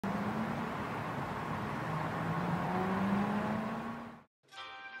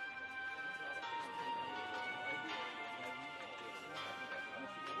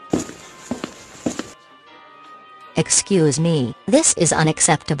Excuse me, this is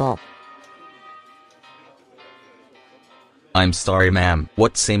unacceptable. I'm sorry ma'am,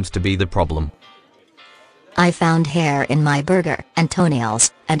 what seems to be the problem? I found hair in my burger, and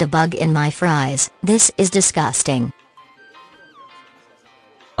toenails, and a bug in my fries. This is disgusting.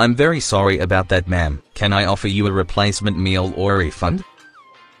 I'm very sorry about that ma'am. Can I offer you a replacement meal or a refund?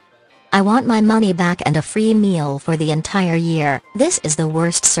 I want my money back and a free meal for the entire year. This is the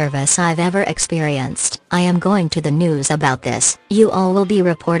worst service I've ever experienced. I am going to the news about this. You all will be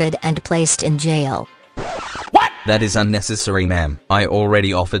reported and placed in jail. What? That is unnecessary ma'am. I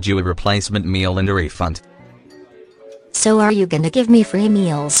already offered you a replacement meal and a refund. So are you gonna give me free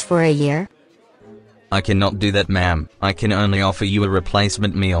meals for a year? I cannot do that ma'am. I can only offer you a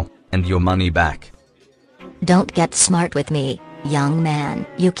replacement meal, and your money back. Don't get smart with me, young man.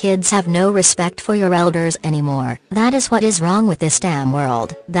 You kids have no respect for your elders anymore. That is what is wrong with this damn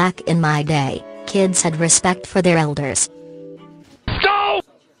world. Back in my day, kids had respect for their elders. Go!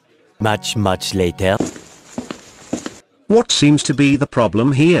 Much later. What seems to be the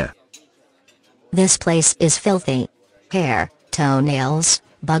problem here? This place is filthy. Hair, toenails,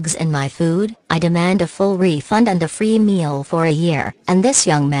 bugs in my food. I demand a full refund and a free meal for a year. And this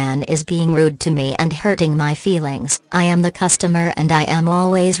young man is being rude to me and hurting my feelings. I am the customer and I am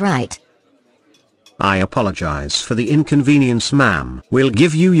always right. I apologize for the inconvenience ma'am. We'll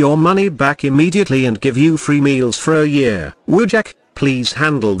give you your money back immediately and give you free meals for a year. Wojak, please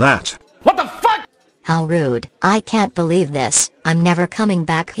handle that. What the fuck? How rude. I can't believe this. I'm never coming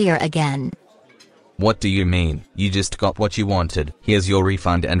back here again. What do you mean? You just got what you wanted. Here's your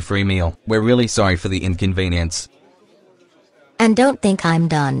refund and free meal. We're really sorry for the inconvenience. And don't think I'm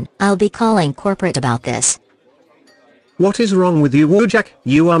done. I'll be calling corporate about this. What is wrong with you Wojak?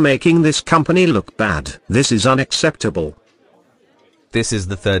 You are making this company look bad. This is unacceptable. This is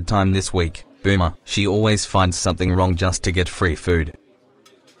the third time this week. Boomer, she always finds something wrong just to get free food.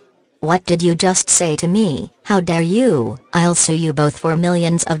 What did you just say to me? How dare you? I'll sue you both for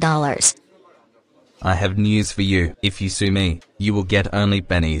millions of dollars. I have news for you. If you sue me, you will get only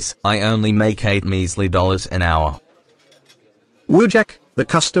pennies. I only make $8 measly an hour. Wojak, the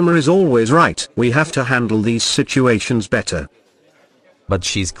customer is always right. We have to handle these situations better. But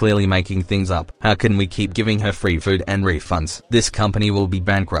she's clearly making things up. How can we keep giving her free food and refunds? This company will be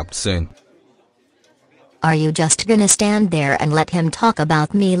bankrupt soon. Are you just gonna stand there and let him talk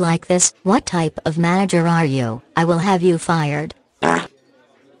about me like this? What type of manager are you? I will have you fired.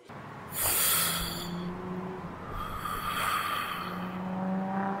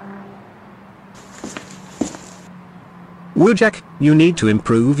 Wojak, you need to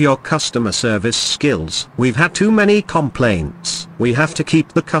improve your customer service skills. We've had too many complaints. We have to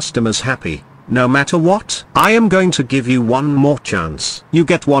keep the customers happy, no matter what. I am going to give you one more chance. You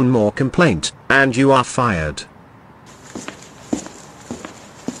get one more complaint, and you are fired.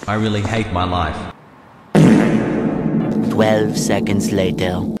 I really hate my life. 12 seconds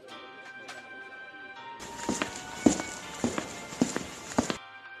later.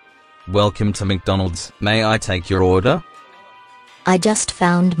 Welcome to McDonald's. May I take your order? I just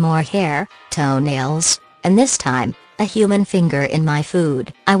found more hair, toenails, and this time, a human finger in my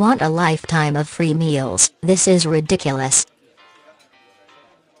food. I want a lifetime of free meals. This is ridiculous.